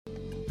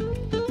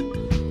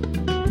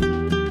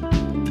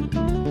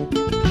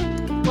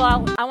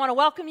Well, I want to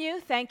welcome you.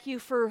 Thank you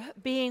for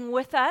being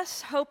with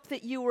us. Hope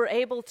that you were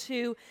able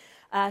to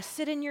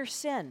sit in your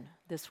sin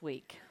this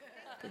week.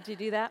 Did you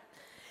do that?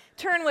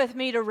 Turn with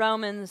me to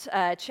Romans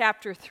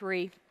chapter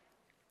 3.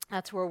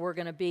 That's where we're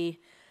going to be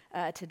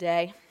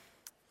today.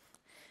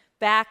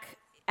 Back,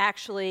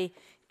 actually,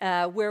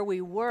 where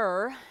we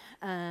were,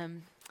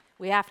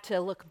 we have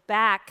to look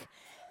back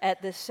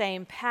at the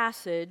same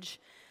passage.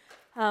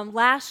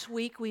 Last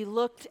week, we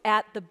looked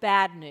at the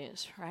bad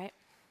news, right?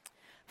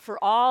 For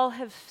all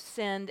have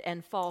sinned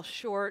and fall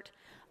short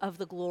of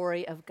the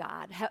glory of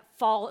God,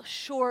 fall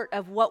short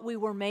of what we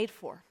were made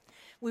for.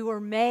 We were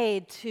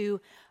made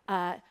to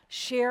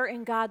share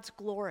in God's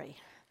glory.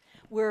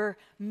 We're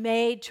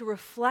made to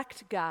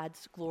reflect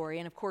God's glory,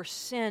 and of course,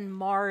 sin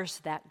mars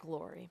that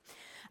glory.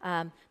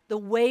 The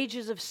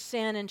wages of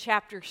sin in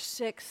chapter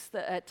 6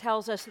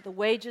 tells us that the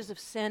wages of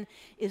sin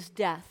is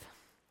death,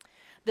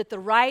 that the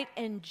right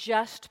and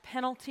just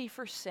penalty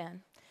for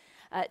sin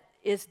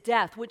is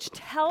death, which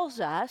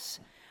tells us,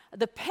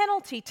 the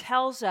penalty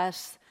tells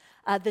us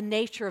the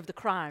nature of the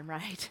crime,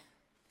 right?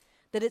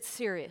 That it's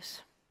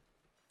serious.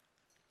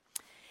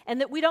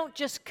 And that we don't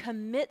just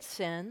commit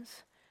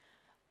sins,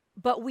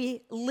 but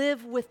we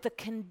live with the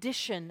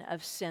condition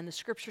of sin. The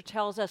scripture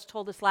told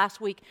us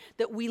last week,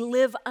 that we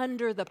live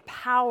under the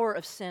power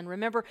of sin.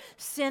 Remember,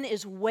 sin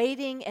is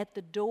waiting at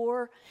the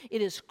door,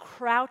 it is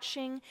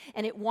crouching,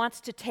 and it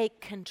wants to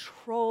take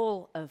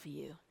control of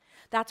you.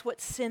 That's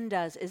what sin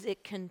does, is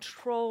it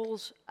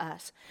controls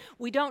us.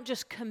 We don't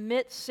just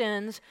commit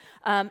sins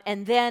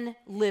and then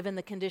live in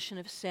the condition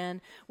of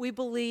sin. We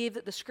believe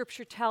that the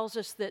scripture tells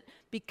us that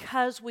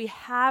because we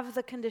have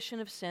the condition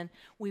of sin,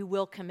 we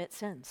will commit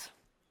sins.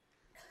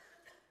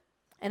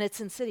 And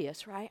it's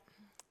insidious, right?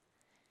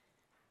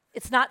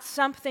 It's not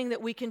something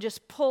that we can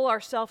just pull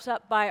ourselves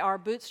up by our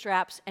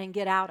bootstraps and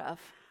get out of.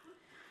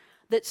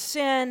 That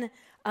sin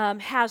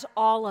has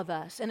all of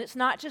us. And it's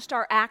not just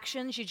our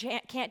actions. You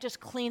can't just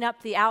clean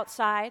up the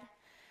outside,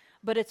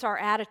 but it's our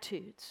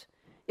attitudes.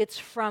 It's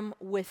from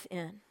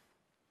within.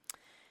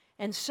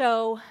 And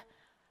so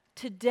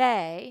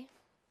today,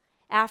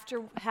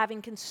 after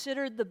having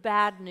considered the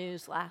bad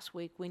news last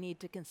week, we need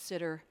to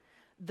consider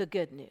the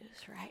good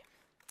news, right?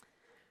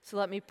 So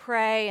let me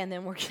pray, and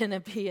then we're going to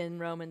be in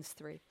Romans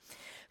 3.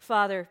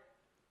 Father,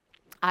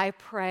 I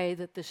pray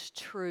that this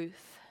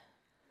truth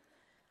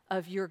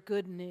of your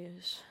good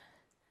news,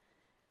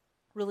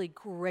 really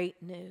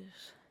great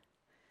news,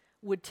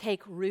 would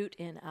take root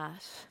in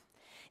us.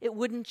 It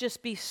wouldn't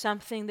just be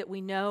something that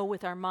we know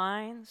with our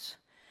minds,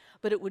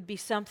 but it would be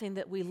something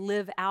that we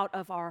live out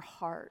of our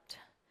heart.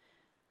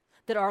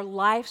 That our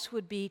lives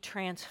would be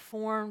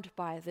transformed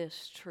by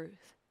this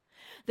truth.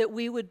 That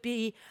we would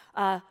be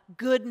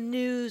good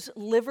news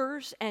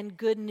livers and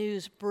good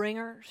news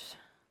bringers.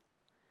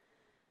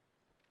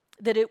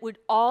 That it would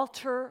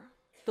alter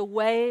the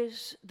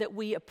ways that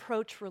we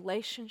approach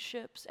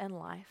relationships and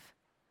life.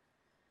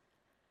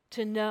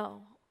 To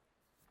know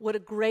what a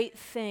great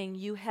thing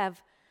you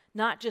have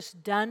not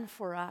just done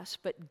for us,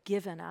 but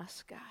given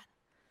us, God.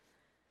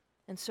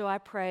 And so I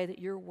pray that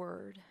your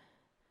word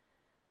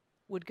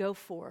would go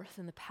forth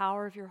in the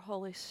power of your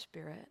Holy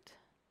Spirit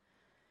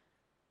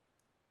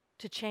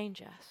to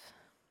change us,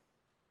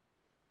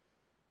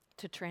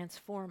 to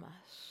transform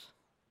us,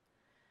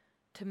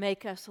 to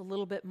make us a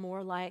little bit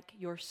more like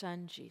your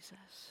Son,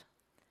 Jesus.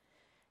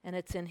 And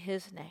it's in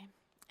his name,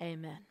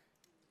 amen.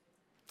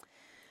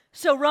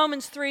 So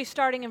Romans 3,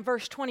 starting in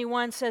verse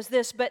 21, says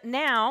this, "But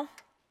now,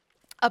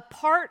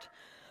 apart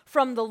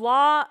from the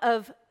law,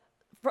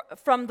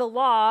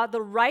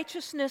 the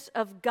righteousness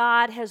of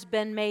God has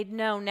been made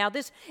known." Now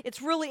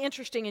it's really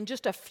interesting. In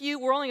just a few,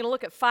 we're only going to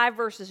look at 5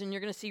 verses, and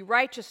you're going to see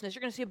righteousness. You're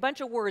going to see a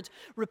bunch of words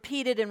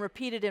repeated and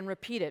repeated and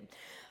repeated.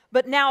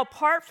 "But now,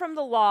 apart from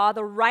the law,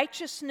 the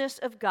righteousness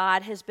of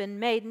God has been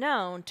made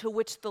known, to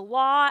which the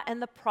law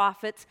and the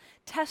prophets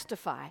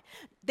testify."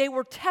 They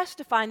were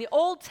testifying. The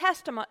Old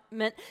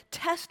Testament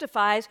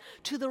testifies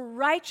to the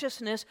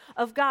righteousness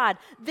of God.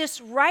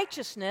 This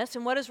righteousness,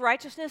 and what is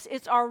righteousness?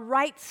 It's our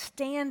right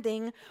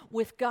standing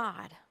with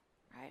God,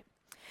 right?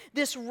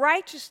 This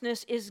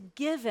righteousness is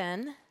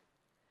given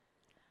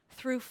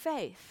through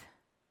faith.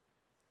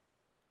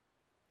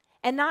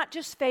 And not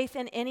just faith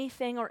in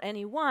anything or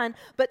anyone,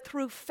 but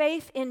through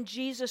faith in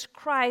Jesus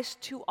Christ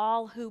to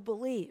all who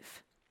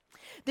believe.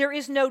 There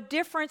is no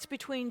difference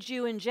between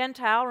Jew and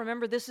Gentile.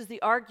 Remember, this is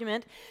the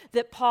argument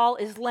that Paul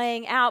is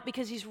laying out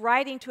because he's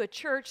writing to a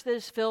church that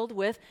is filled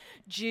with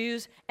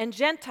Jews and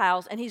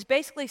Gentiles. And he's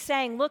basically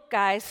saying, look,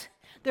 guys,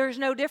 there's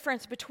no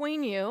difference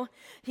between you.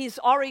 He's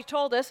already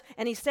told us,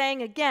 and he's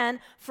saying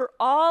again, for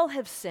all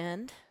have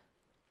sinned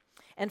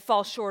and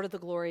fall short of the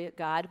glory of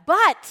God.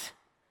 But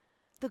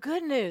the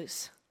good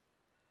news,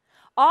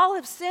 all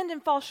have sinned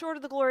and fall short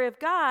of the glory of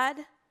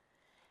God,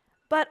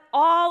 but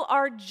all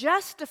are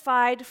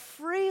justified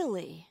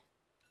freely.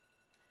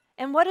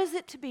 And what is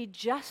it to be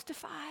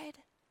justified?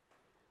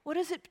 What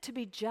is it to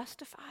be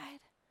justified?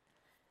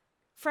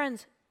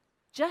 Friends,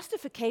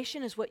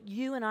 justification is what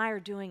you and I are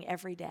doing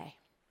every day.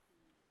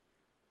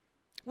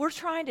 we're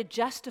trying to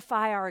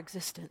justify our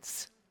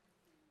existence.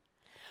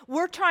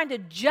 We're trying to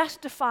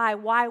justify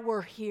why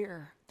we're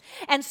here.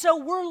 And so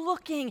we're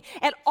looking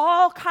at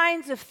all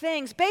kinds of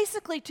things.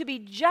 Basically, to be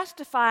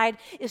justified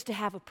is to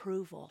have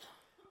approval.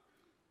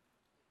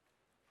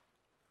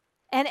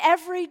 And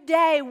every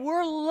day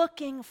we're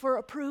looking for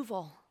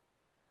approval.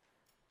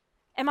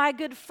 Am I a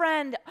good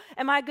friend?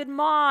 Am I a good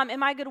mom?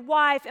 Am I a good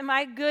wife? Am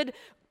I a good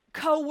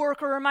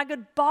coworker? Am I a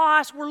good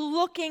boss? We're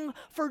looking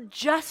for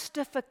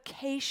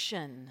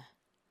justification.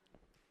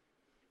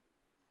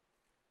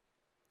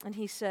 And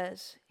he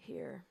says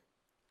here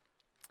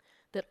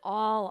that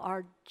all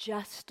are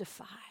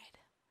justified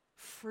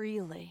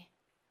freely.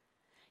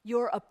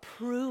 Your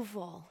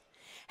approval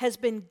has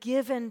been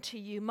given to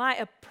you. My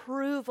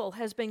approval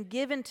has been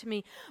given to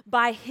me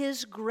by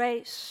His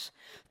grace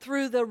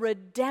through the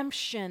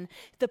redemption,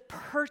 the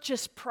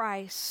purchase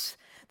price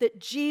that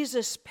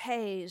Jesus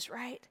pays,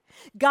 right?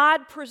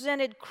 God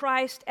presented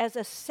Christ as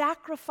a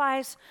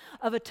sacrifice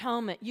of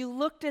atonement. You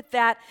looked at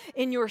that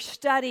in your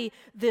study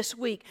this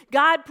week.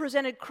 God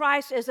presented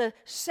Christ as a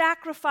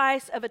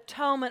sacrifice of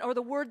atonement, or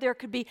the word there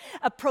could be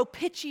a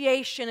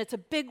propitiation. It's a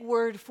big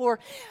word for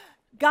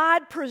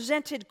God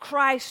presented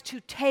Christ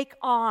to take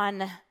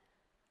on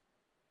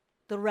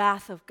the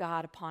wrath of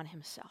God upon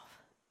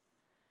Himself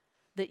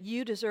that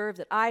you deserve,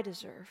 that I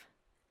deserve.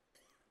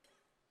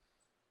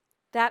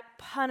 That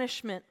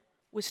punishment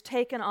was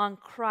taken on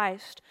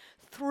Christ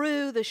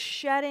through the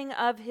shedding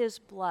of His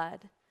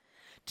blood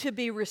to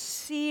be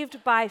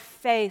received by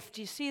faith.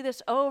 Do you see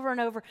this over and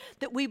over?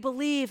 That we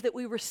believe, that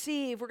we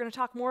receive. We're going to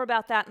talk more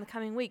about that in the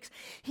coming weeks.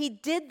 He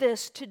did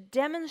this to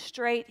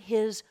demonstrate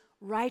His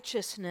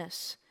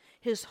righteousness,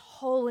 His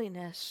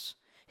holiness,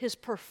 His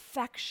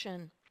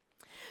perfection.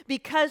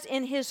 Because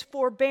in His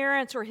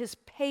forbearance or His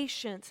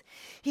patience,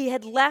 He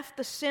had left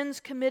the sins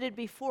committed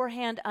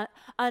beforehand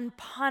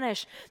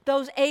unpunished.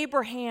 Those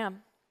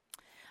Abraham,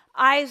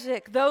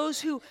 Isaac,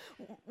 those who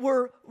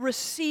were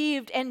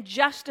received and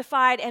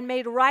justified and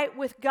made right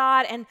with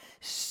God and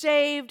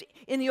saved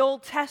in the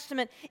Old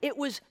Testament,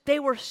 they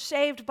were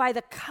saved by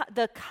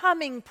the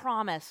coming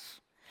promise,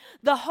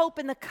 the hope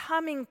in the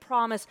coming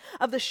promise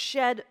of the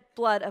shed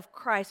blood of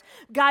Christ.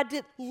 God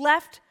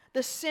left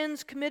the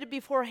sins committed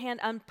beforehand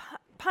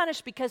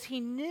unpunished because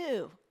He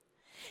knew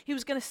He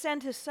was going to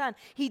send His Son.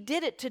 He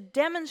did it to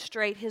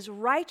demonstrate His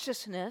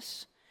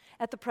righteousness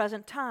at the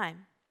present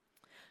time.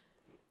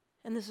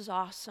 And this is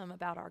awesome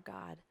about our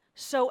God.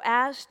 So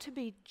as to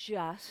be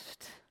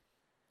just,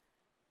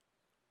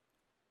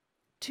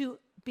 to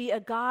be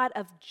a God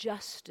of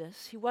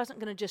justice, He wasn't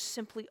going to just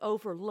simply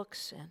overlook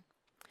sin.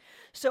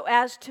 So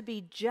as to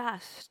be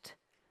just,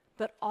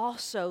 but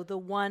also the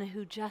one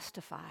who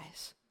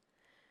justifies.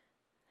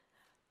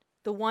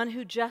 The one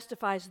who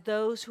justifies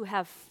those who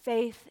have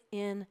faith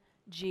in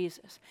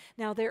Jesus.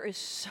 Now, there is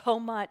so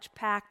much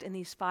packed in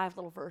these 5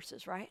 little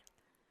verses, right?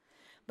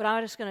 But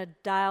I'm just going to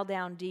dial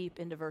down deep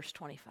into verse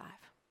 25.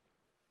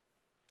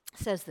 It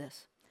says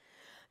this: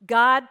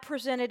 God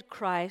presented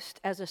Christ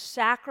as a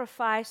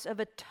sacrifice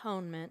of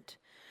atonement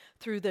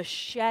through the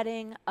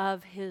shedding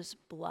of His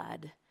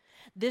blood.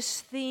 This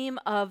theme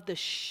of the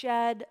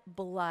shed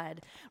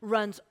blood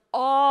runs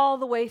all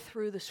the way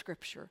through the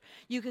Scripture.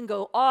 You can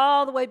go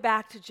all the way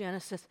back to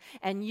Genesis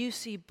and you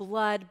see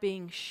blood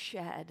being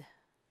shed.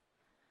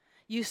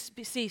 You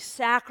see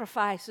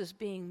sacrifices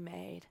being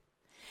made.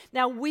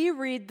 Now, we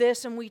read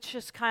this and we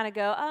just kind of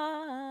go,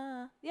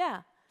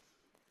 yeah.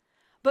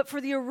 But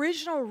for the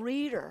original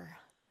reader,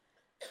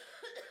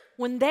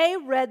 when they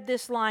read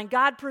this line,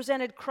 God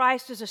presented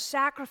Christ as a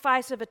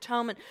sacrifice of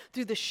atonement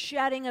through the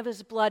shedding of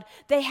His blood,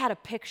 they had a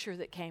picture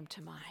that came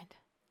to mind.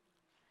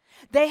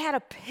 They had a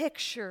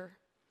picture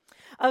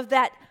of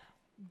that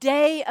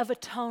day of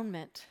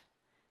atonement.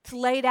 It's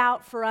laid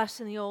out for us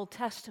in the Old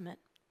Testament.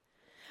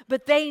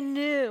 But they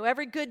knew,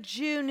 every good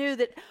Jew knew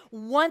that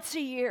once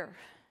a year,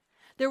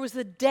 there was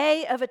the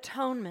Day of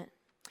Atonement.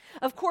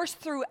 Of course,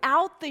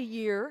 throughout the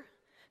year,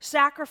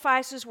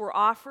 sacrifices were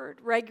offered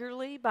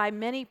regularly by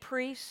many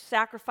priests,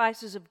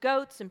 sacrifices of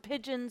goats and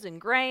pigeons and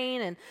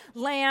grain and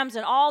lambs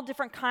and all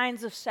different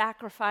kinds of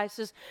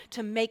sacrifices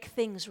to make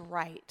things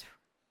right.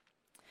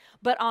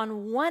 But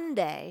on one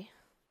day,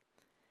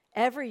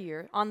 every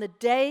year, on the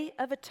Day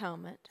of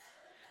Atonement,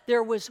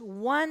 there was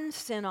one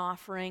sin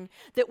offering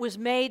that was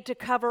made to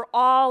cover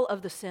all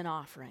of the sin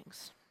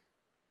offerings.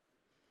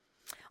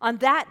 On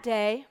that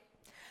day,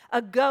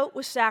 a goat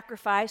was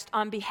sacrificed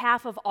on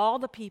behalf of all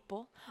the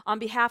people, on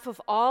behalf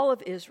of all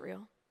of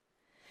Israel.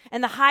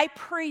 And the high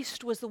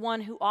priest was the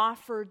one who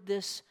offered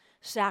this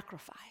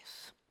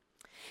sacrifice.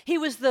 He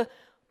was the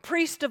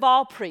priest of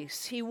all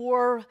priests. He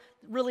wore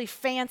really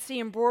fancy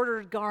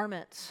embroidered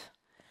garments.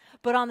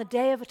 But on the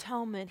Day of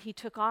Atonement, he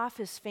took off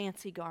his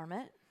fancy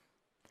garment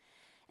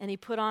and he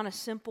put on a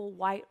simple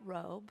white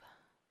robe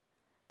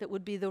that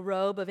would be the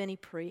robe of any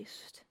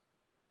priest.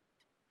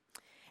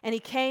 And he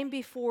came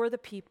before the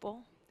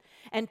people,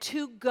 and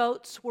 2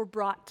 goats were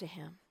brought to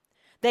him.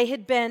 They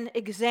had been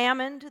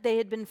examined. They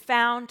had been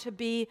found to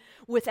be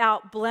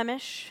without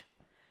blemish.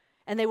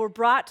 And they were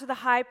brought to the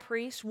high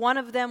priest. One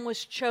of them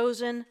was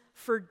chosen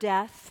for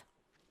death.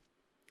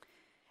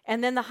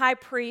 And then the high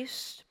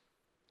priest,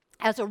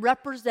 as a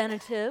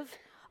representative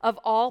of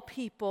all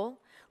people,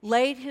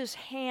 laid his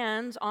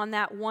hands on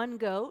that one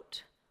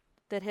goat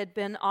that had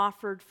been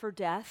offered for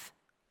death.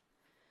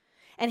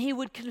 And he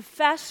would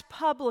confess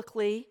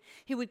publicly,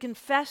 he would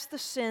confess the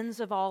sins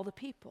of all the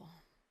people.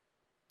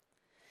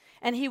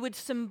 And he would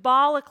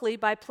symbolically,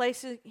 by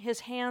placing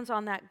his hands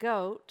on that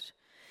goat,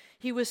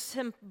 he was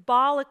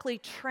symbolically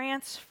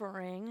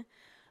transferring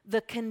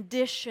the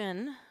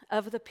condition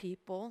of the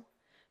people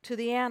to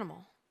the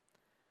animal,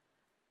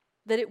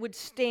 that it would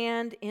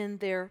stand in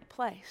their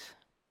place.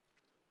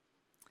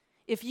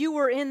 If you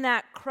were in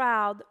that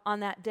crowd on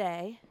that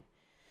day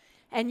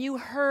and you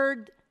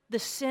heard the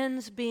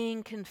sins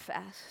being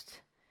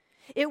confessed,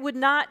 it would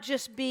not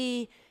just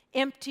be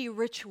empty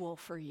ritual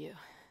for you.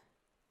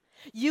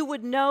 You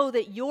would know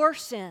that your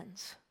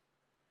sins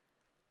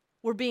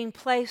were being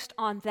placed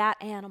on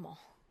that animal.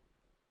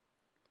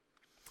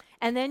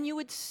 And then you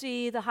would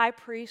see the high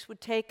priest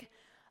would take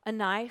a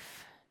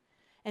knife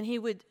and he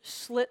would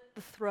slit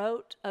the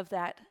throat of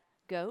that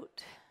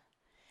goat.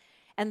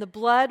 And the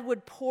blood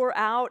would pour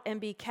out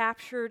and be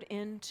captured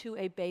into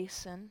a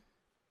basin.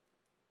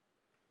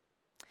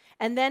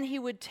 And then he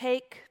would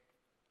take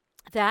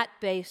that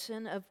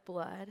basin of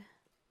blood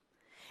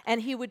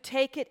and he would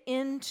take it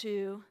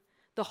into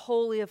the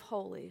Holy of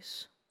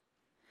Holies.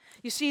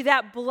 You see,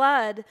 that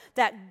blood,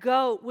 that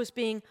goat, was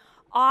being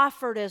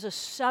offered as a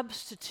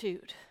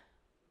substitute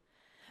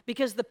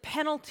because the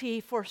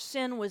penalty for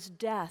sin was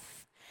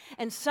death,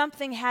 and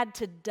something had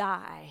to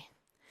die.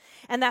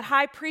 And that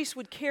high priest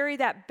would carry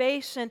that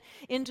basin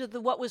into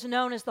what was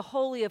known as the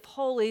Holy of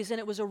Holies, and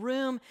it was a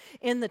room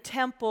in the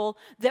temple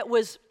that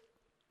was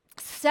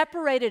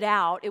separated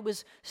out. It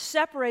was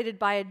separated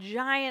by a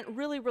giant,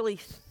 really, really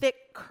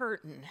thick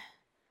curtain.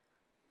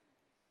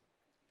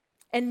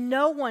 And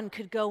no one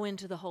could go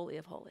into the Holy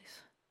of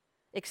Holies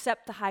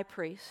except the high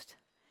priest.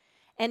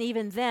 And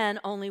even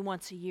then, only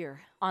once a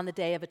year on the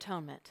Day of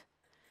Atonement.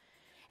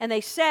 And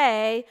they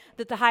say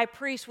that the high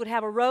priest would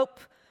have a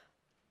rope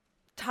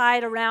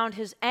tied around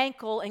his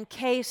ankle in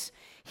case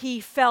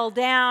he fell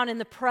down in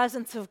the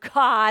presence of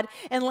God,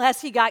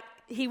 unless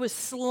he was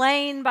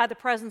slain by the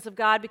presence of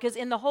God, because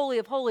in the Holy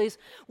of Holies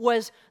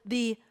was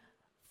the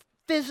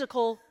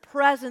physical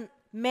present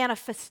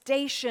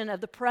manifestation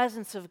of the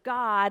presence of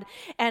God.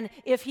 And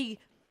if he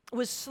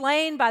was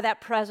slain by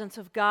that presence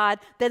of God,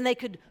 then they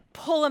could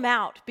pull him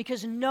out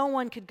because no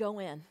one could go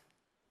in.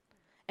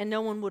 And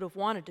no one would have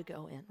wanted to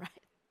go in, right?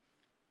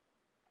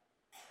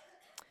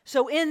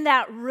 So in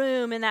that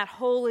room, in that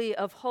Holy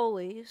of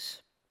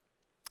Holies,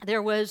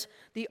 there was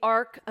the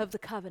Ark of the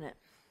Covenant.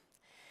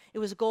 It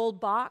was a gold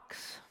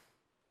box.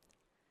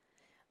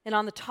 And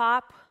on the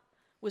top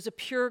was a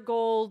pure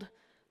gold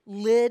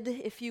lid,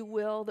 if you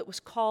will, that was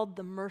called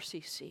the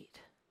mercy seat.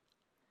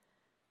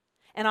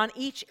 And on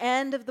each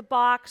end of the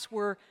box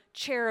were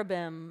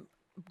cherubim,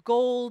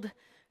 gold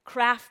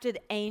crafted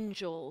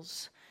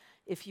angels,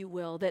 if you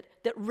will, that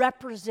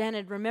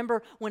represented,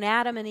 remember when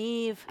Adam and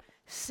Eve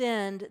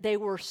sinned, they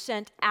were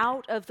sent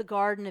out of the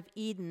Garden of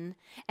Eden,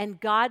 and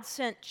God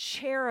sent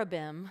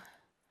cherubim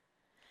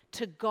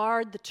to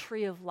guard the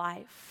tree of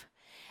life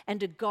and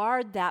to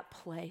guard that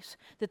place,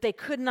 that they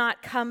could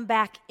not come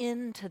back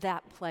into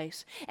that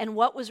place. And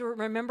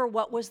remember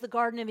what was the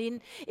Garden of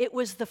Eden? It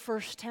was the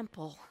first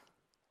temple.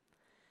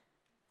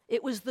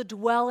 It was the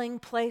dwelling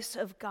place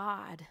of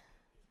God.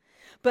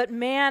 But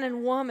man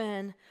and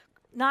woman,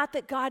 not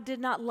that God did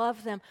not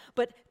love them,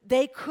 but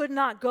they could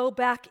not go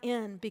back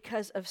in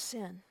because of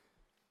sin.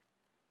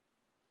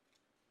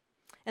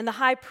 And the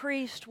high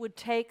priest would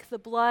take the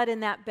blood in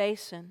that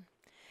basin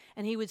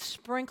and he would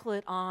sprinkle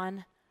it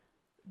on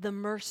the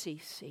mercy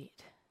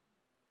seat,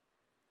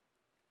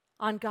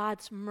 on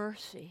God's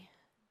mercy.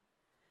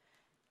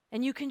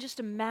 And you can just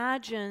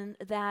imagine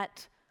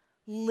that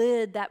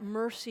lid, that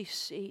mercy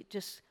seat,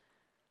 just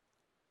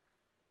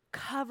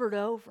covered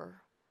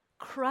over,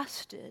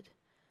 crusted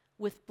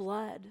with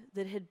blood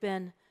that had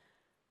been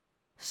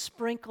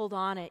sprinkled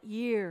on it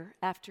year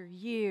after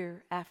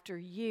year after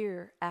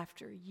year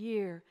after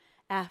year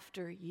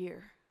after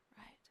year,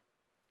 right?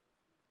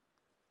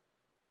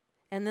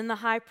 And then the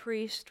high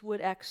priest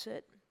would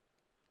exit,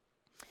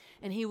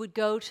 and he would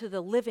go to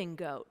the living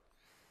goat,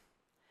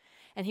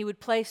 and he would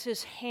place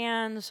his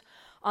hands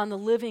on the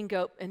living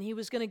goat, and he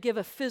was going to give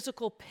a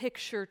physical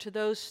picture to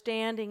those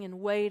standing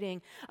and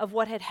waiting of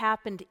what had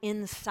happened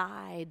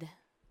inside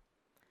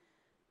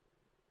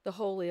the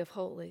Holy of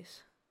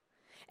Holies.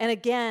 And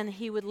again,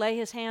 he would lay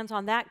his hands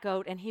on that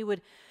goat and he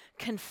would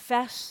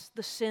confess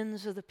the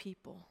sins of the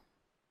people.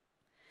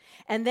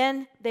 And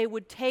then they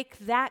would take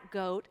that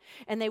goat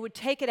and they would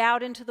take it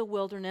out into the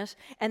wilderness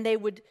and they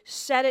would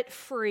set it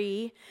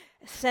free,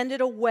 send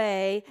it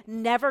away,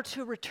 never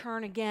to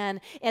return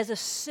again, as a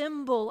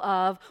symbol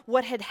of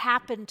what had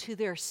happened to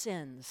their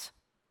sins.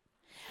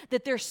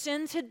 That their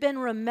sins had been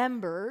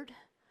remembered,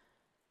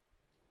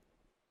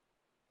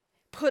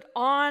 put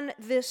on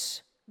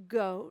this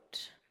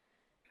goat,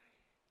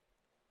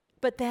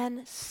 but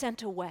then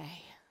sent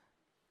away.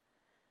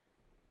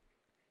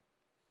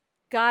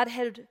 God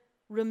had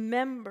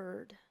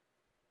remembered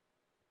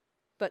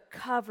but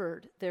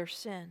covered their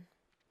sin.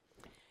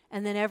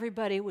 And then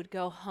everybody would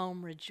go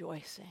home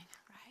rejoicing,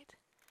 right?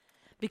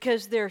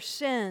 Because their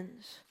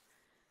sins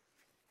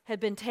had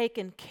been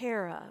taken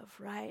care of,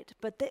 right?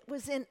 But it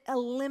was in a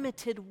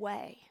limited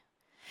way.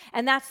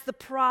 And that's the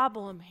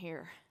problem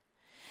here.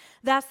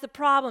 That's the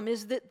problem,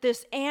 is that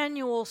this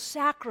annual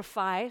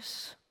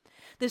sacrifice,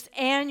 this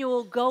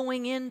annual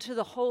going into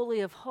the Holy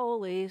of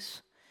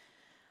Holies,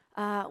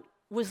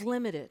 was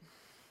limited.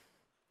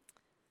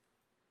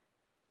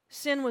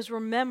 Sin was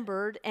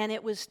remembered and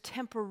it was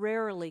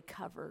temporarily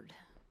covered.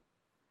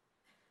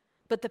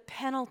 But the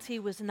penalty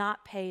was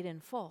not paid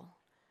in full.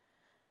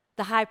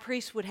 The high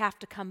priest would have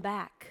to come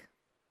back.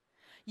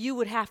 You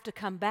would have to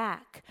come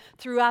back.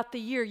 Throughout the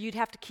year, you'd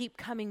have to keep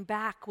coming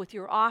back with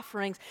your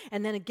offerings.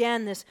 And then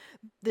again,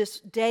 this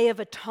Day of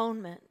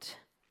Atonement,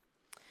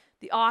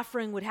 the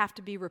offering would have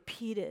to be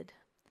repeated.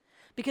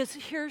 Because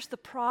here's the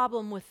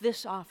problem with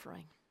this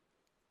offering.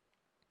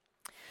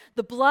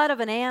 The blood of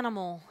an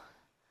animal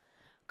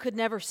could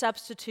never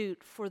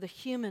substitute for the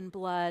human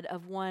blood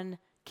of one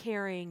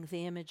carrying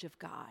the image of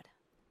God.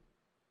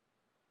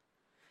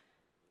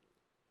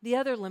 The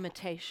other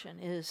limitation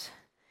is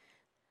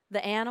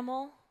the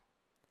animal,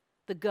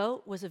 the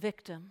goat, was a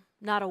victim,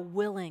 not a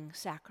willing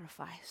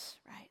sacrifice,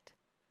 right?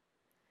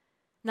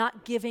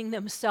 Not giving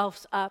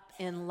themselves up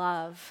in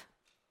love.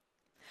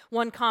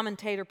 One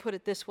commentator put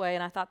it this way,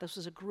 and I thought this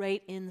was a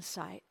great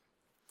insight.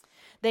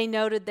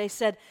 They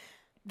said,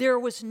 there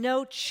was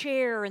no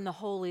chair in the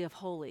Holy of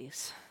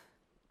Holies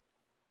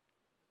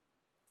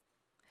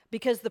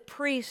because the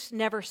priest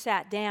never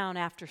sat down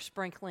after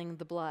sprinkling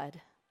the blood.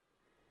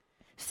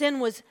 Sin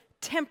was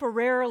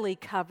temporarily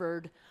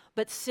covered,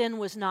 but sin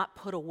was not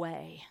put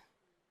away.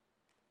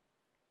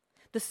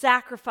 The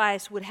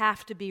sacrifice would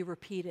have to be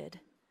repeated.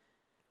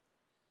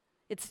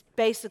 It's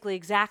basically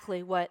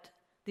exactly what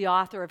the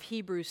author of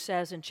Hebrews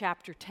says in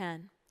chapter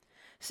 10.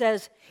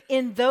 Says,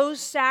 in those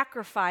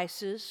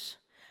sacrifices,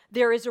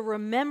 there is a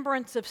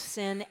remembrance of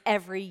sin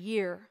every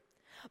year.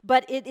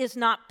 But it is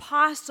not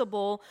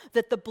possible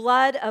that the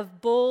blood of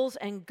bulls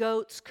and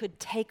goats could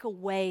take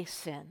away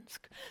sins,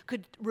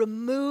 could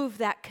remove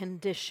that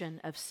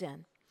condition of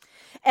sin.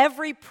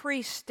 Every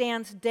priest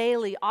stands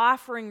daily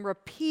offering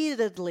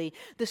repeatedly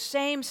the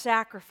same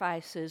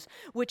sacrifices,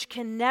 which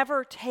can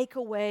never take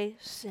away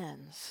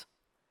sins.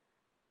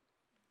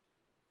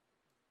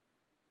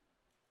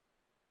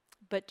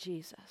 But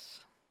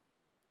Jesus.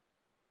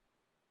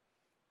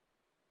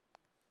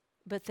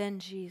 But then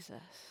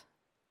Jesus.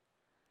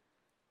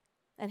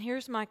 And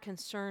here's my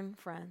concern,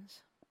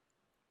 friends.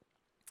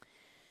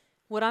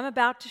 What I'm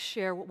about to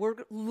share, what we're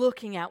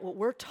looking at, what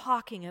we're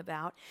talking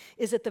about,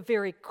 is at the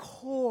very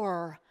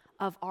core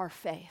of our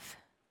faith.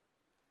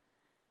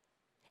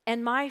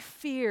 And my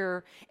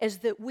fear is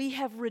that we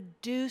have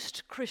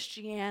reduced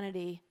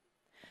Christianity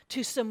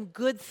to some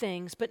good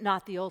things, but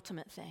not the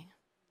ultimate thing.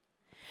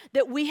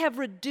 That we have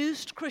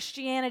reduced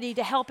Christianity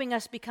to helping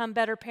us become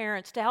better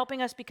parents, to helping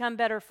us become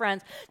better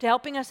friends, to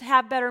helping us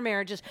have better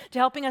marriages, to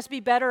helping us be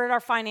better at our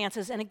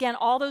finances. And again,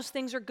 all those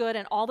things are good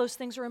and all those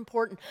things are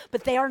important,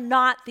 but they are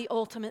not the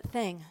ultimate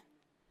thing.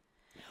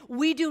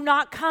 We do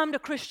not come to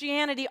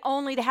Christianity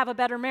only to have a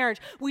better marriage.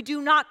 We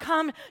do not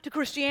come to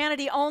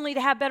Christianity only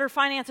to have better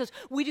finances.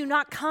 We do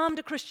not come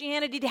to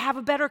Christianity to have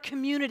a better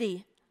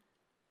community.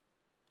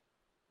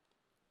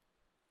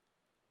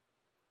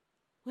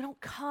 We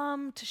don't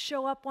come to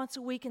show up once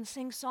a week and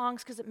sing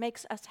songs because it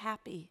makes us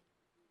happy.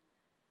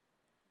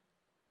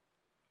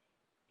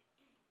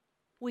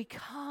 We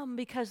come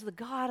because the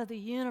God of the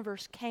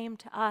universe came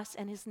to us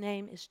and his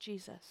name is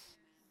Jesus.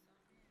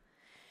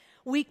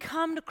 We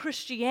come to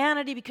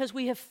Christianity because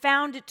we have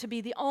found it to be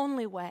the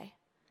only way.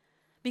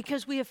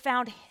 Because we have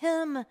found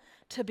him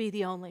to be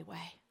the only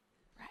way.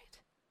 Right?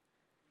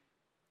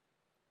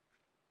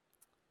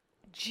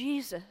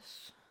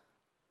 Jesus.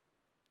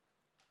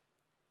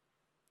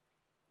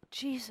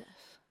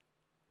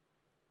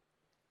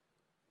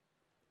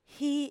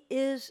 He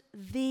is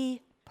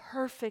the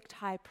perfect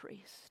high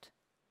priest.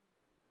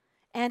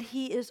 And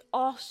he is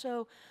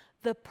also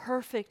the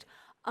perfect,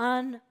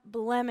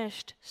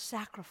 unblemished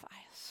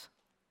sacrifice.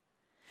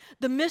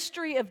 The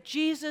mystery of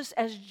Jesus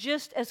is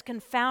just as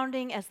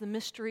confounding as the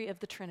mystery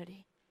of the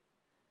Trinity.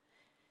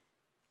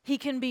 He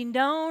can be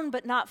known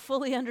but not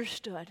fully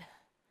understood.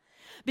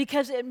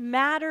 Because it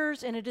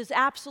matters and it is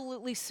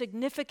absolutely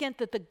significant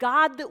that the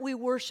God that we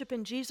worship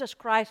in Jesus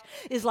Christ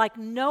is like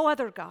no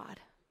other God.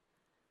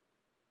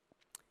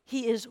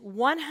 He is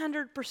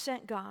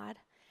 100% God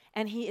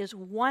and he is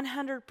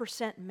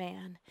 100%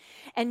 man.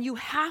 And you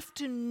have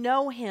to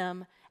know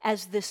him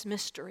as this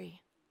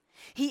mystery.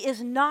 He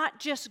is not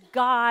just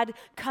God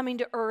coming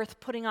to earth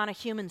putting on a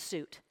human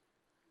suit.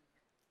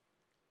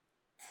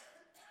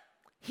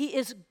 He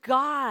is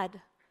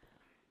God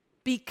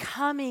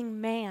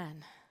becoming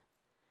man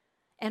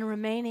and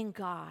remaining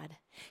God.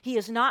 He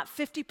is not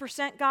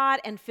 50% God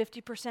and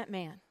 50%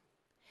 man.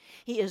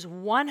 He is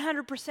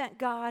 100%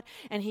 God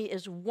and He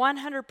is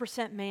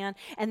 100% man,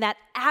 and that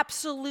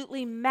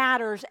absolutely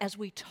matters as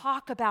we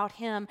talk about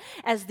Him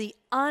as the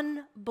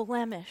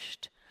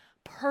unblemished,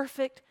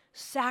 perfect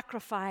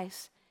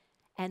sacrifice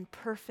and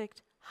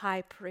perfect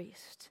high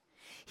priest.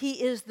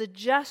 He is the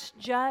just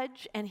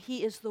judge and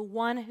He is the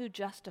one who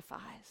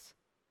justifies.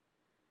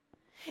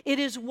 It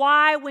is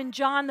why when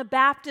John the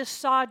Baptist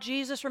saw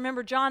Jesus,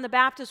 remember John the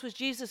Baptist was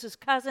Jesus'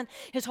 cousin,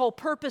 his whole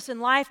purpose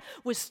in life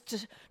was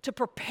to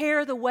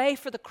prepare the way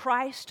for the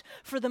Christ,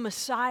 for the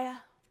Messiah.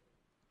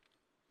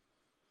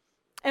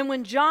 And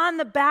when John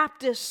the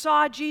Baptist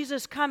saw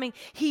Jesus coming,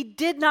 he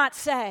did not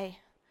say,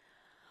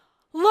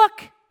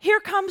 "Look, here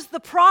comes the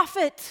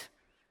prophet.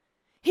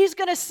 He's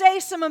going to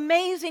say some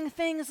amazing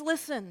things.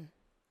 Listen."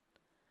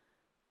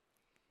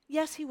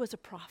 Yes, he was a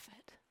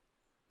prophet,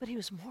 but he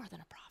was more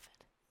than a prophet.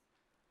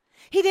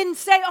 He didn't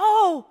say,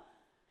 "Oh,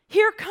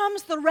 here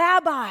comes the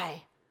rabbi.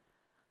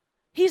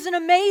 He's an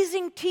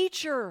amazing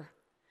teacher.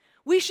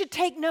 We should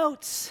take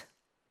notes."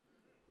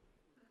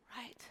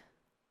 Right?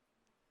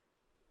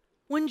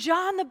 When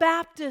John the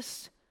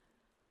Baptist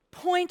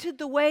pointed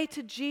the way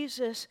to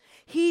Jesus,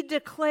 he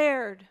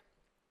declared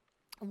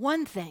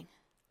one thing: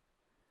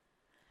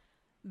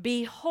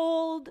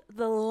 "Behold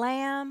the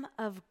Lamb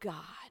of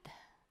God,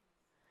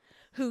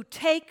 who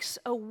takes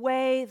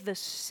away the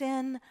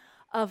sin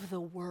of the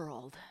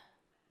world."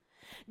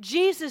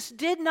 Jesus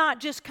did not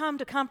just come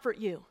to comfort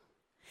you.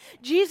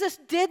 Jesus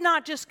did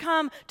not just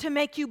come to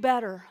make you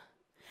better.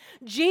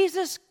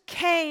 Jesus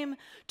came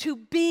to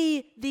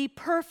be the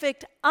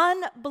perfect,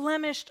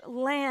 unblemished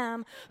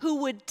Lamb who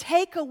would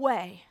take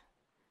away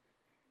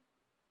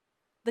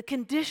the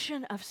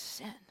condition of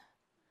sin,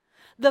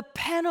 the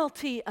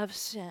penalty of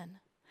sin,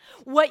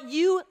 what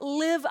you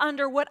live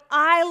under, what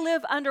I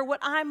live under, what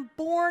I'm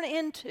born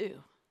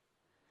into,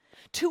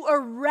 to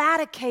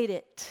eradicate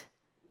it.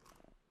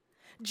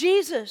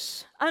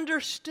 Jesus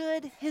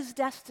understood his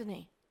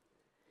destiny.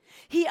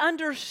 He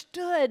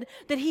understood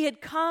that he had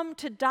come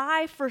to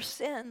die for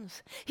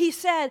sins. He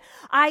said,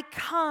 "I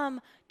come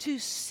to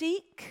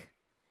seek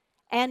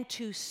and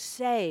to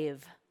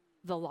save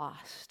the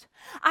lost."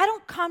 I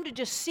don't come to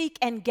just seek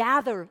and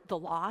gather the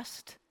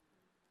lost.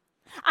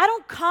 I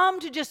don't come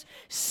to just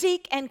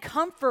seek and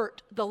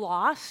comfort the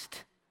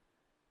lost.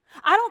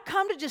 I don't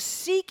come to just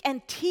seek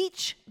and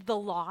teach the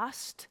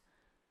lost.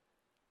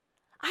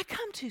 I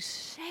come to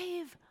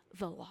save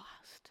the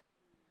lost.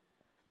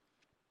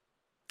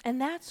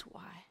 And that's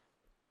why,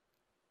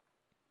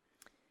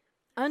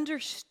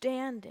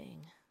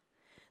 understanding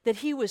that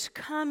he was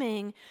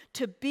coming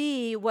to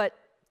be what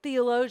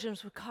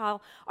theologians would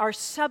call our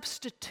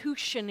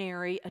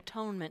substitutionary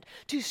atonement,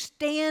 to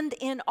stand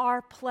in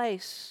our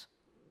place,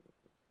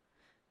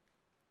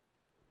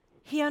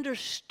 he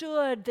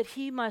understood that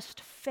he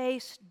must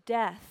face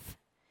death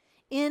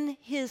in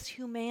his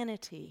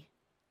humanity.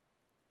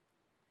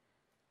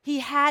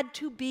 He had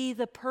to be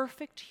the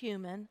perfect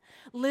human,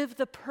 live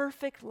the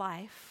perfect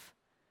life,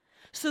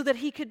 so that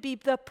he could be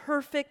the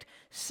perfect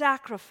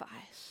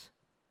sacrifice,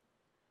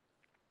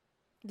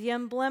 the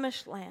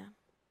unblemished Lamb.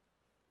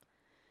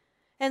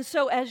 And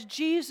so as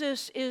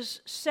Jesus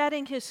is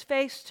setting his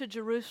face to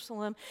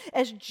Jerusalem,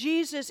 as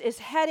Jesus is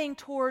heading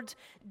towards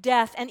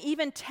death and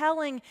even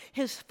telling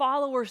his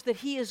followers that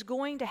he is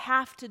going to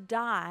have to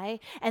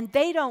die, and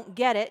they don't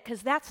get it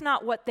because that's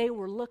not what they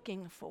were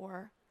looking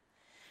for,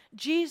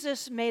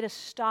 Jesus made a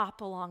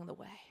stop along the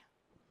way.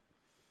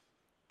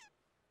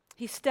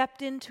 He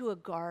stepped into a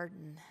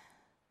garden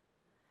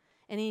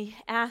and he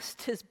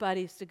asked his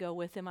buddies to go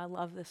with him. I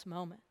love this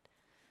moment.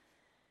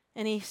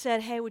 And he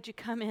said, "Hey, would you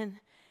come in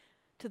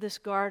to this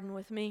garden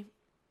with me?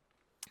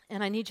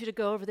 And I need you to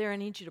go over there. I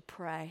need you to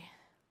pray.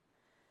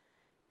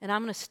 And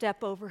I'm going to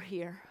step over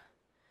here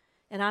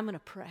and I'm going to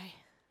pray.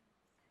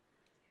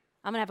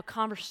 I'm going to have a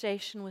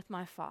conversation with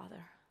my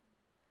Father."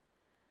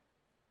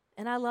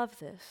 And I love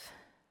this,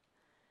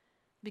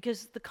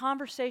 because the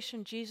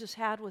conversation Jesus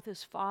had with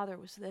his Father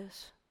was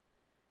this: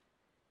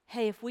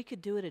 "Hey, if we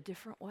could do it a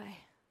different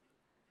way,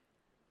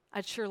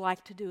 I'd sure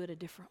like to do it a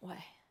different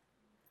way."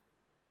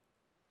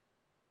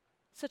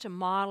 Such a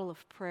model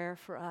of prayer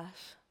for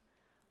us.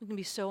 We can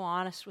be so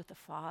honest with the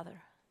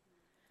Father.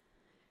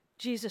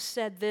 Jesus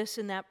said this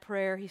in that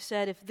prayer. He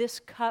said, "If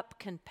this cup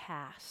can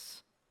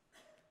pass,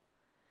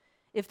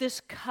 if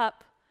this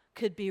cup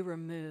could be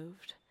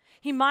removed."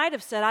 He might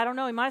have said, I don't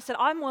know, he might have said,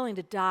 "I'm willing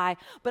to die,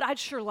 but I'd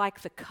sure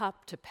like the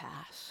cup to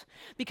pass."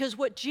 Because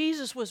what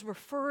Jesus was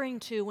referring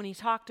to when he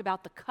talked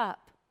about the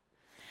cup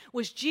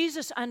was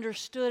Jesus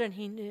understood and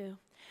he knew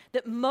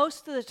that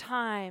most of the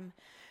time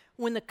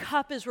when the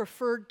cup is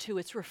referred to,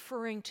 it's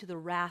referring to the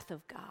wrath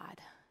of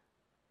God.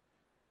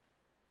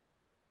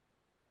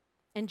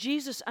 And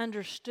Jesus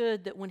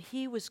understood that when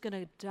he was going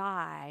to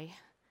die,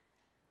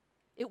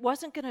 it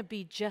wasn't going to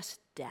be just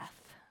death.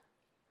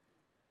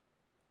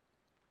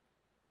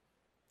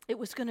 It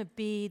was going to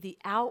be the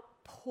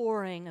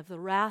outpouring of the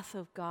wrath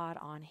of God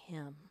on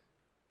him.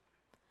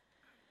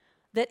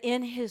 That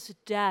in his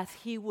death,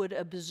 he would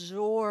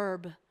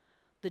absorb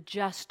the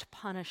just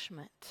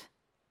punishment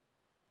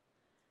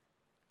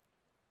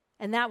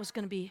And that was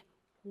going to be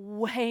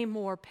way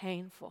more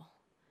painful,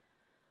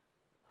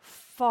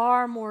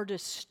 far more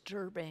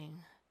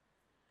disturbing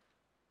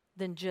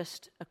than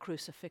just a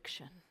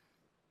crucifixion.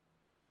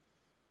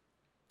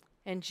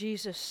 And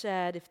Jesus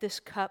said, if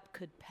this cup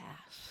could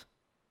pass,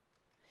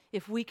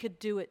 if we could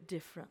do it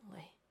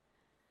differently.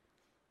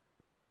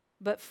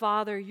 But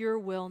Father, your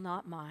will,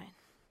 not mine.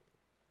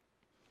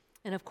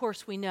 And of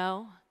course we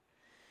know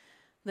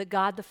that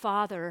God the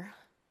Father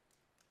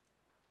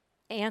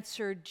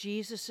answered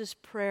Jesus'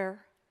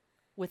 prayer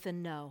with a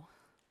no.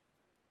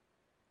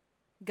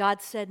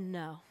 God said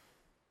no.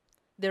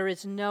 There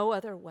is no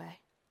other way.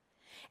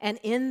 And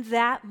in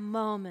that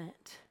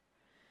moment,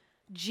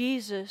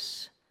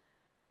 Jesus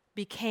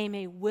became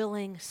a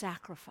willing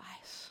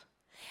sacrifice.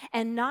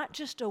 And not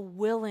just a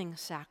willing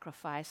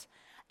sacrifice,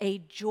 a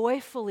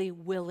joyfully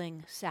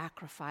willing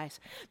sacrifice.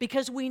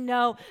 Because we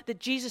know that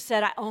Jesus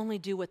said, I only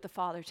do what the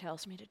Father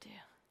tells me to do.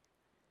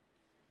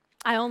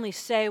 I only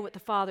say what the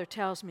Father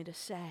tells me to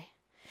say.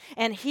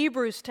 And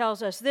Hebrews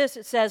tells us this,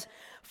 it says,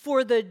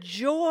 for the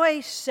joy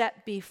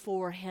set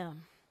before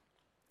him,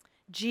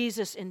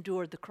 Jesus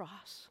endured the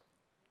cross.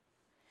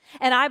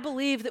 And I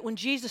believe that when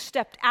Jesus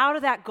stepped out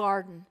of that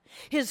garden,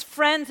 his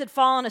friends had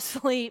fallen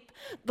asleep,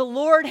 the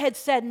Lord had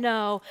said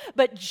no,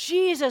 but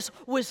Jesus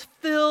was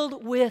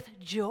filled with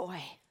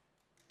joy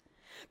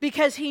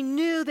because he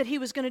knew that he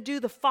was going to do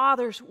the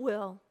Father's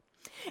will.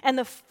 And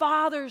the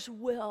Father's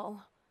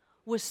will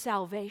was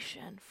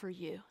salvation for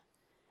you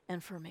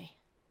and for me.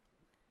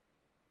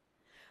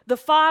 The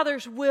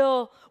Father's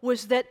will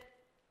was that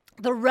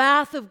the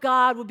wrath of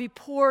God would be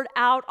poured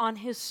out on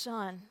his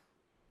Son.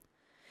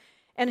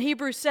 And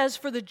Hebrews says,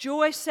 for the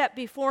joy set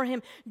before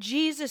him,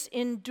 Jesus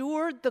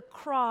endured the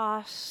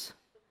cross,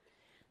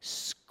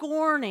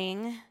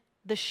 scorning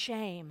the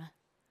shame.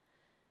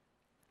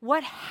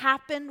 What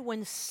happened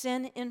when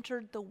sin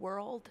entered the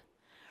world?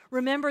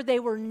 Remember, they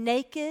were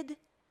naked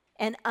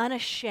and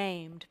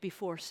unashamed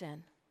before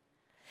sin.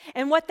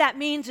 And what that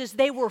means is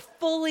they were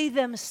fully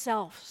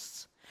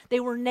themselves. They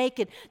were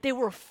naked. They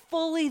were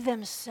fully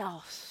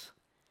themselves.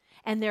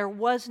 And there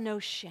was no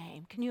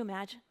shame. Can you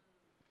imagine?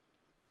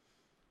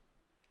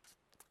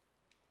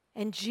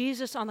 And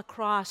Jesus on the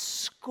cross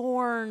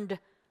scorned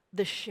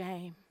the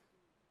shame.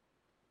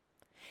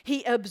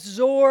 He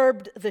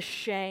absorbed the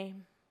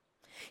shame.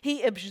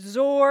 He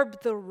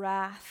absorbed the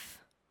wrath.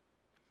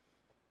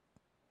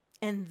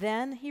 And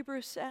then,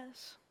 Hebrews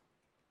says,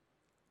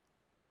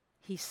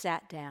 he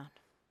sat down.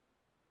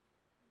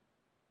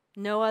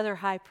 No other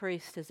high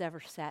priest has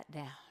ever sat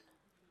down,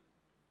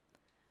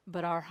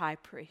 but our high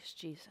priest,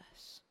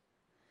 Jesus.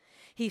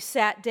 He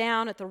sat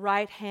down at the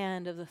right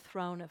hand of the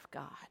throne of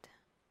God.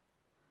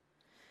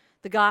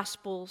 The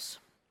Gospels,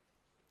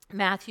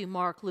 Matthew,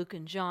 Mark, Luke,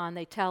 and John,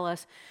 they tell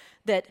us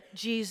that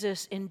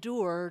Jesus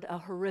endured a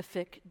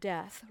horrific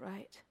death,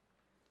 right?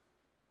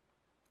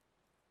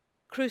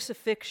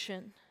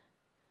 Crucifixion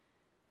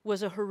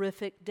was a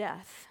horrific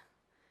death.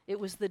 It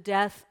was the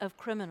death of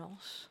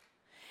criminals.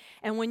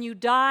 And when you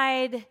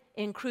died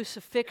in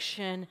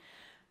crucifixion,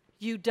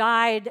 you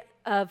died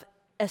of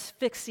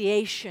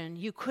asphyxiation.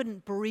 You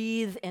couldn't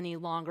breathe any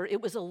longer.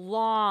 It was a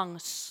long,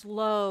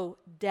 slow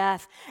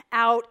death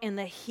out in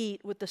the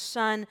heat with the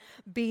sun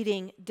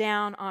beating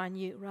down on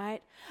you,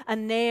 right? A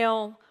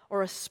nail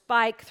or a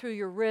spike through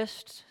your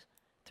wrist,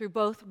 through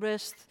both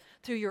wrists,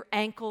 through your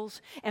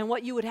ankles. And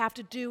what you would have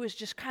to do is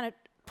just kind of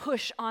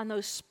push on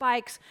those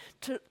spikes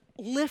to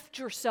lift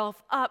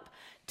yourself up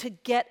to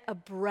get a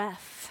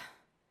breath.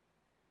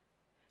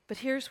 But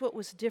here's what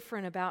was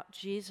different about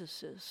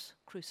Jesus'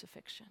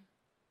 crucifixion.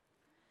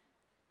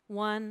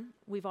 One,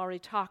 we've already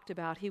talked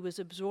about. He was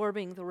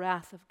absorbing the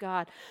wrath of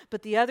God.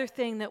 But the other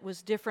thing that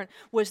was different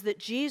was that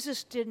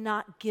Jesus did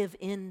not give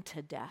in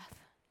to death.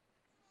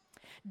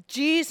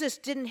 Jesus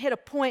didn't hit a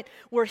point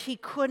where he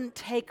couldn't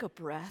take a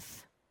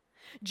breath.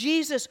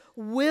 Jesus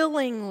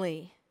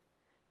willingly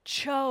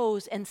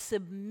chose and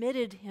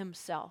submitted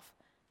himself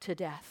to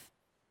death.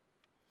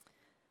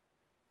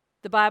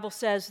 The Bible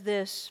says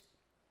this,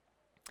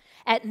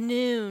 at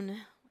noon,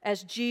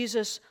 as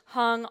Jesus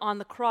hung on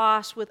the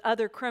cross with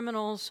other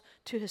criminals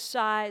to his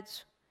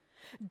sides,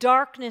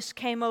 darkness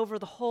came over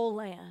the whole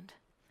land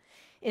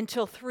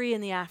until 3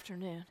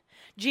 p.m.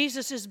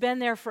 Jesus has been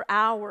there for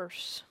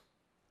hours.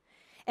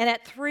 And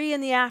at 3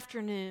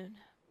 p.m,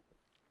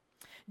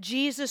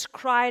 Jesus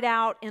cried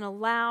out in a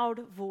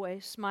loud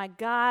voice, my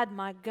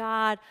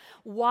God,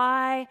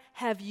 why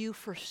have you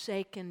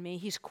forsaken me?"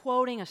 He's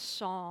quoting a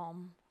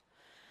psalm.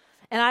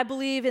 And I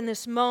believe in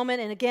this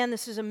moment, and again,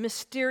 this is a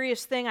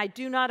mysterious thing. I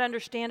do not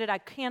understand it. I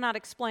cannot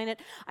explain it.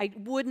 I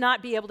would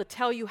not be able to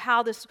tell you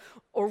how this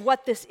or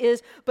what this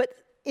is. But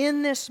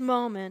in this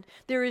moment,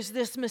 there is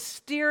this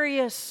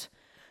mysterious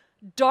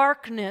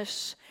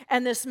darkness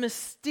and this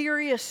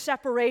mysterious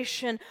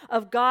separation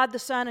of God the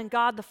Son and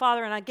God the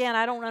Father. And again,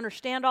 I don't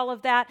understand all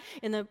of that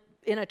in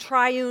a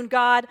triune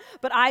God,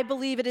 but I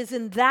believe it is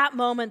in that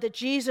moment that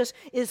Jesus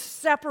is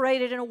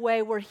separated in a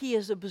way where he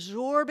is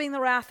absorbing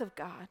the wrath of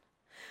God.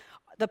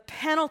 The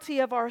penalty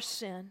of our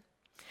sin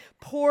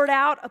poured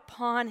out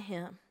upon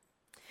him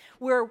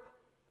where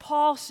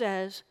Paul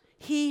says,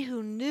 he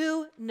who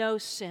knew no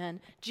sin,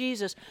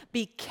 Jesus,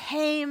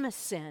 became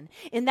sin.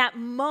 In that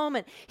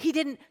moment, he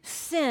didn't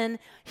sin,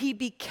 he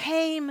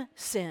became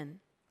sin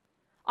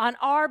on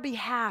our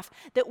behalf,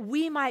 that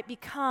we might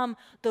become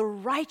the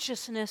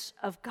righteousness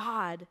of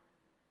God.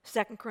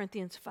 2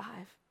 Corinthians 5.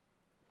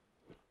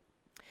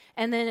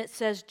 And then it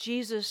says,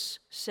 Jesus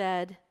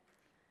said,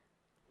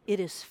 it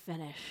is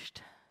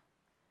finished.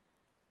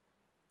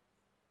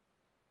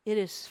 It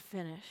is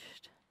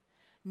finished.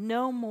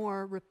 No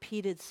more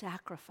repeated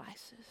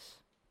sacrifices.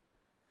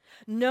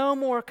 No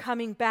more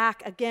coming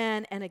back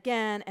again and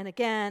again and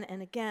again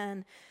and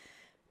again.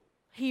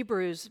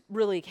 Hebrews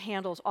really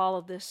handles all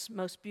of this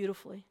most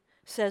beautifully.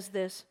 Says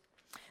this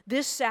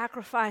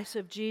sacrifice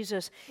of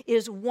Jesus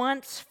is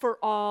once for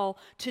all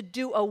to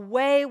do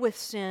away with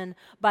sin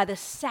by the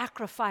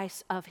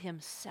sacrifice of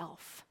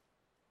himself.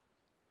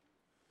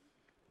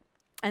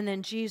 And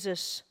then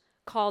Jesus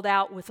called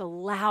out with a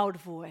loud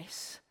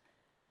voice.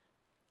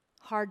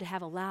 Hard to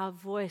have a loud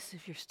voice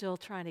if you're still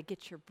trying to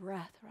get your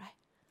breath, right?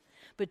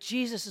 But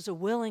Jesus is a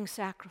willing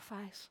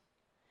sacrifice.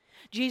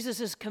 Jesus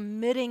is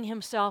committing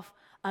himself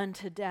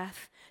unto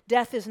death.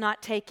 Death is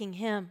not taking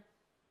him.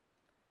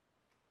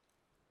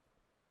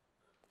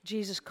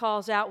 Jesus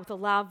calls out with a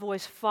loud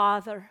voice,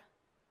 Father,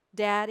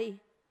 Daddy,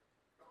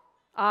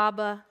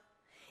 Abba,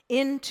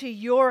 into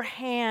your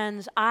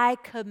hands I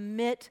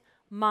commit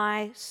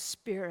my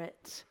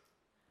spirit.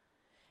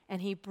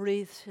 And he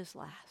breathes his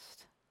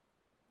last.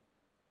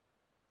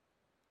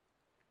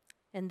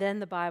 And then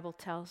the Bible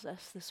tells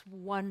us this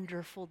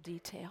wonderful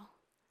detail.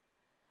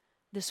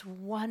 This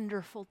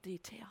wonderful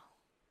detail.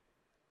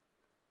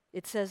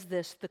 It says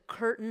this, the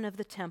curtain of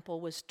the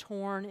temple was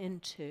torn in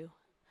two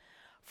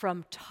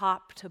from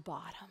top to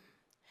bottom.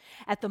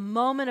 At the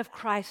moment of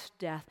Christ's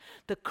death,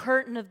 the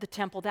curtain of the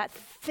temple, that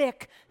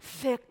thick,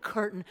 thick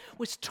curtain,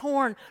 was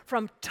torn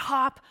from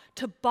top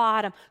to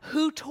bottom.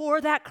 Who tore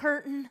that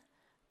curtain?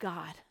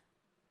 God.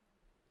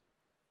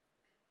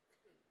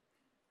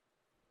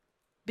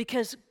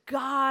 Because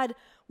God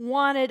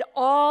wanted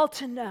all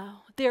to know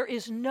there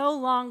is no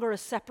longer a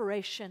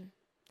separation.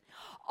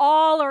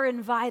 All are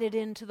invited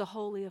into the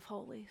Holy of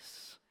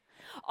Holies.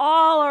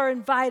 All are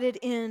invited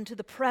into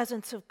the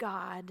presence of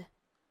God.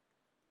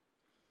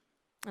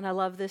 And I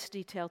love this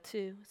detail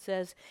too. It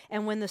says,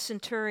 and when the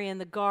centurion,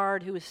 the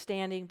guard who was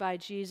standing by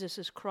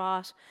Jesus'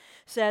 cross,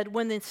 said,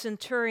 when the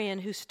centurion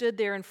who stood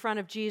there in front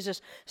of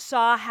Jesus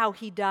saw how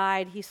he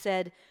died, he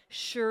said,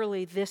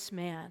 surely this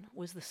man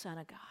was the Son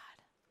of God.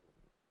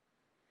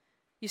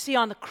 You see,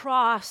 on the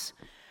cross,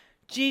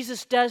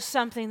 Jesus does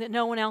something that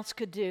no one else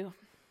could do.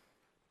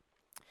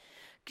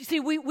 You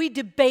see, we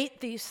debate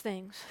these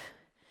things.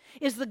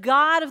 Is the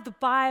God of the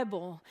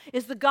Bible,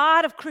 is the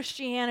God of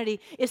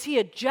Christianity, is he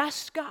a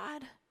just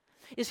God?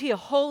 Is he a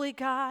holy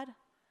God?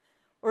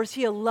 Or is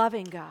he a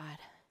loving God?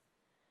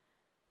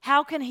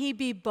 How can he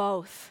be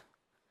both?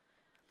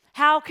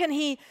 How can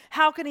he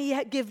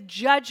give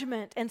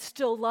judgment and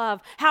still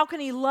love? How can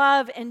he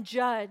love and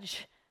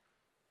judge?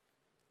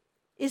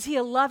 Is he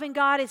a loving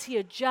God? Is he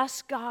a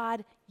just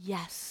God?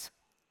 Yes.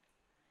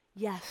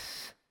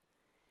 Yes.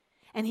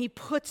 And he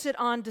puts it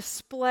on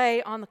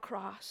display on the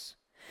cross.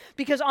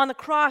 Because on the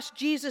cross,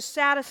 Jesus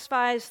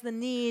satisfies the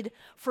need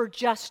for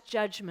just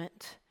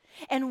judgment.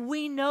 And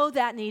we know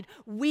that need.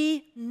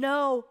 We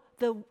know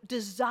the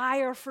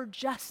desire for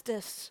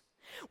justice.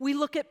 We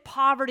look at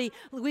poverty,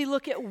 we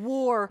look at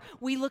war,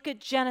 we look at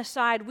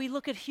genocide, we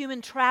look at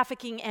human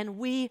trafficking, and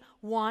we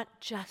want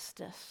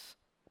justice.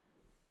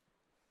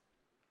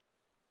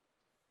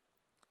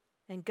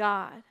 And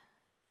God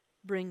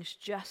brings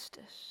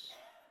justice.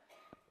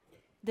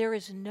 There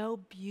is no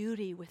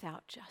beauty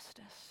without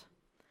justice.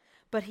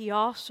 But he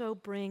also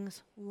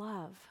brings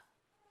love,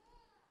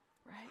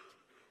 right?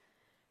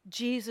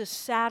 Jesus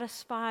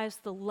satisfies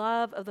the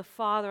love of the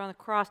Father on the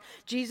cross.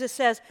 Jesus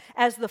says,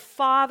 as the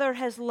Father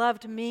has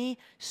loved me,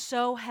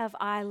 so have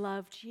I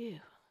loved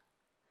you.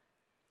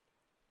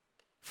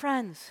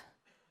 Friends,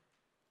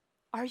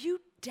 are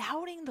you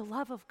doubting the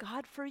love of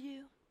God for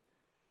you?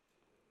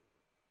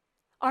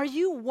 Are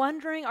you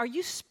wondering, are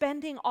you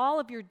spending all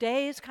of your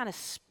days kind of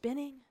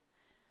spinning?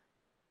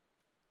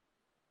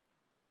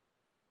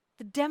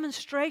 The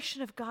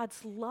demonstration of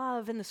God's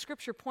love in the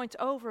scripture points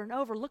over and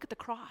over. Look at the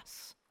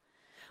cross.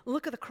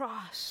 Look at the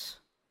cross.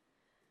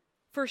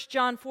 1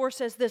 John 4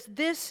 says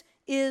this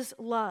is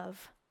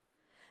love,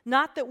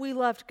 not that we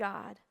loved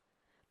God,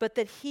 but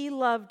that he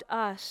loved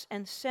us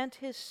and sent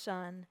his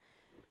Son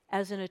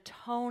as an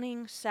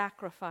atoning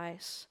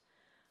sacrifice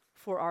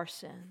for our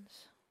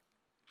sins.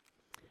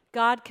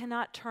 God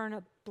cannot turn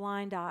a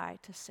blind eye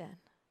to sin.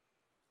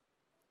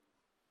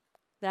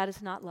 That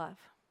is not love.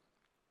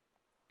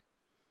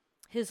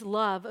 His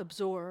love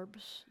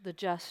absorbs the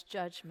just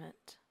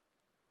judgment.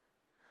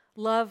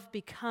 Love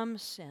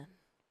becomes sin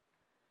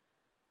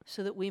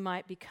so that we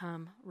might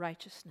become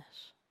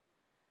righteousness,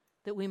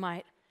 that we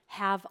might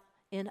have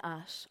in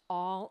us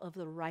all of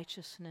the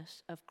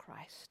righteousness of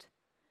Christ.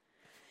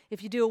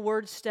 If you do a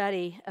word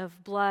study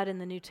of blood in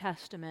the New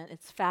Testament,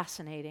 it's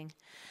fascinating.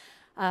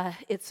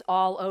 It's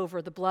all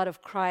over. The blood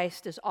of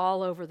Christ is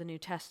all over the New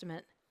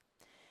Testament.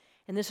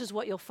 And this is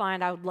what you'll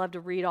find. I would love to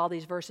read all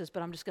these verses,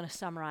 but I'm just going to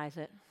summarize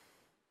it.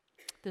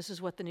 This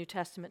is what the New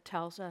Testament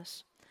tells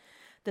us,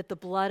 that the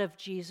blood of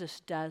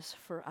Jesus does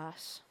for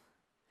us.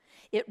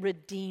 It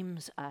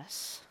redeems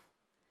us.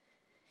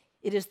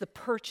 It is the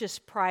purchase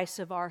price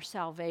of our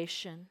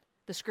salvation.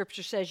 The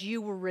scripture says,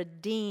 you were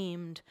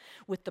redeemed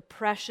with the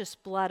precious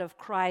blood of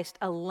Christ,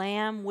 a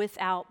lamb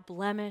without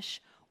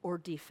blemish or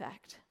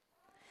defect.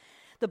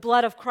 The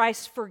blood of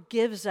Christ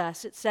forgives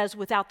us. It says,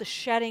 without the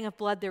shedding of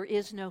blood, there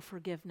is no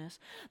forgiveness.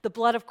 The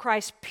blood of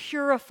Christ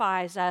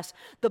purifies us.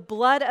 The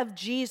blood of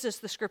Jesus,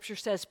 the scripture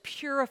says,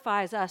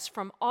 purifies us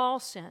from all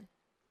sin.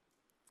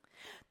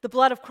 The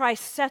blood of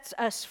Christ sets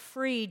us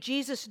free.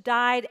 Jesus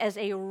died as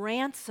a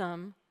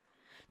ransom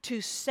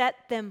to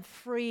set them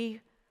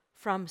free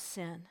from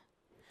sin.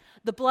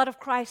 The blood of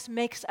Christ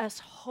makes us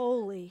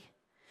holy.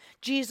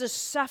 Jesus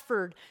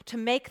suffered to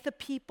make the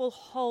people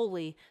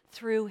holy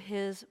through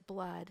his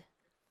blood.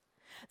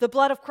 The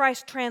blood of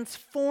Christ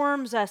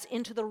transforms us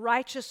into the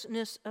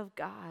righteousness of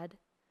God.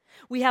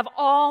 We have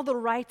all the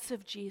rights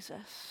of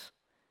Jesus.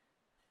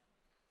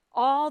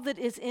 All that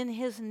is in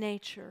his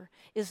nature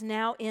is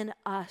now in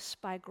us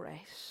by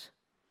grace.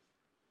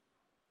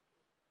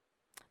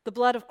 The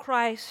blood of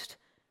Christ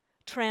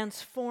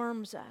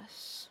transforms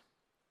us.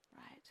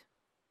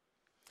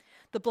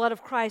 The blood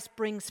of Christ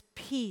brings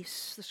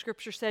peace. The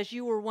scripture says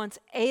you were once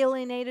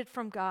alienated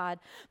from God,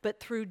 but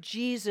through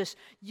Jesus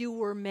you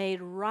were made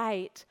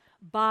right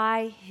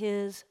by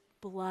his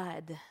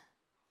blood.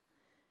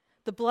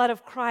 The blood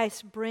of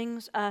Christ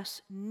brings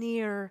us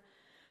near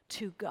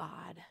to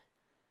God.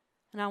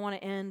 And I want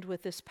to end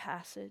with this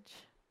passage,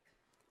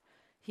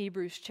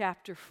 Hebrews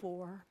chapter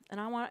 4.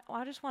 And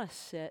I just want to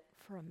sit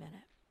for a minute.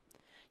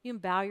 You can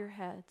bow your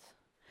heads.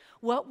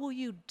 What will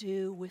you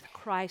do with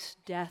Christ's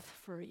death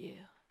for you?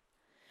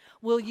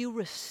 Will you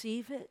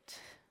receive it?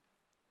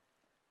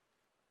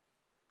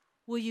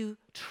 Will you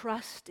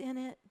trust in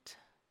it?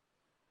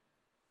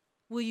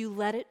 Will you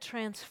let it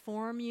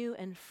transform you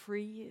and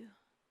free you?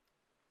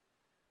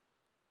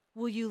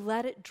 Will you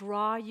let it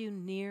draw you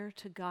near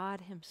to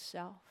God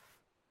himself?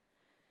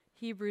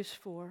 Hebrews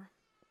 4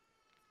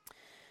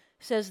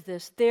 says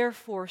this,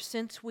 therefore,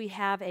 since we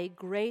have a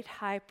great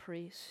high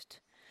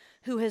priest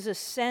who has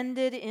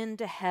ascended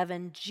into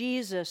heaven,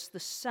 Jesus, the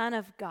Son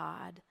of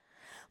God,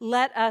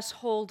 let us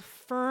hold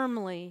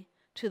firmly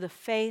to the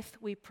faith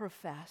we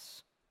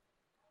profess.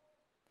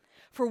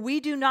 For we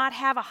do not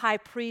have a high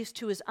priest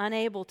who is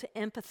unable to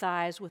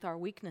empathize with our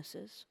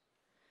weaknesses,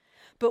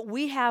 but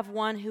we have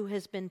one who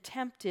has been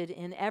tempted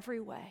in every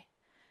way,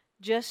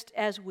 just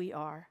as we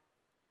are.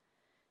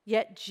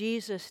 Yet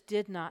Jesus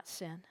did not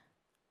sin.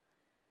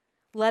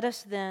 Let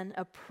us then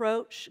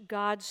approach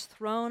God's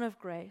throne of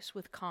grace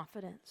with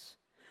confidence,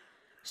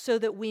 so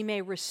that we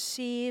may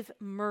receive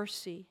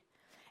mercy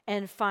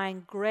and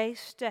find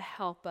grace to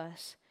help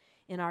us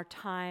in our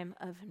time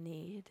of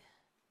need.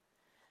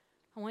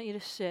 I want you to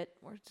sit.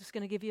 We're just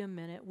going to give you a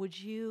minute. Would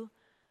you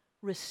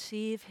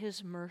receive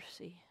his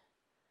mercy?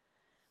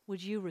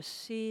 Would you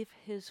receive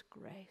his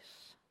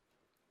grace?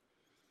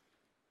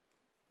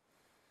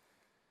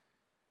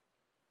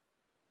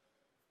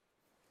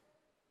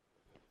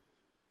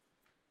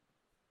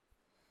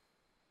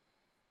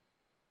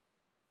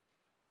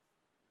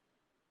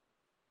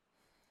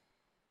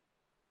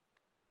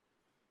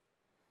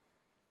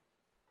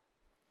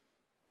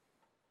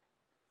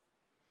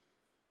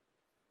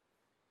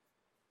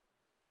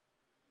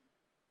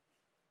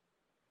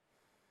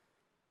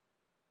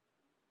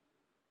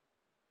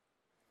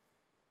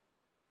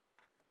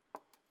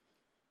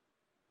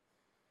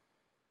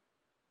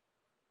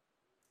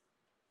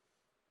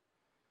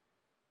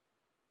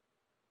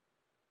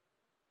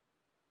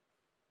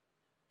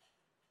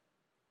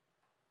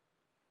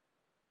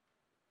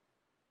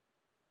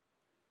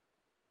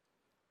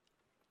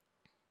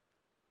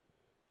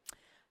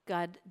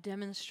 God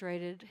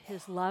demonstrated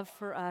his love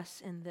for us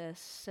in this,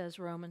 says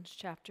Romans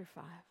chapter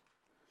 5.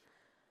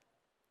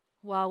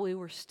 While we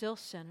were still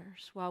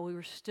sinners, while we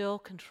were still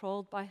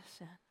controlled by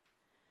sin,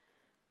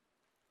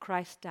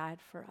 Christ died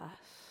for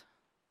us.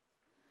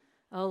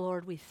 Oh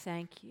Lord, we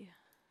thank you.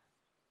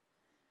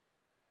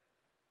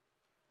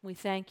 We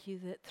thank you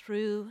that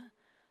through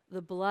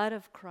the blood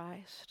of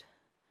Christ,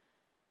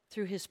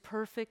 through his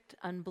perfect,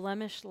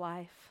 unblemished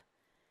life,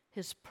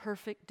 his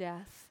perfect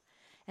death,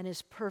 and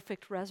his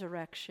perfect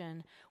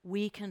resurrection,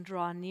 we can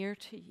draw near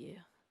to you.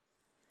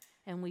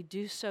 And we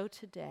do so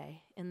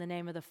today in the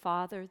name of the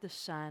Father, the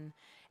Son,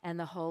 and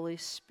the Holy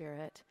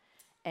Spirit.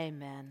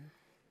 Amen.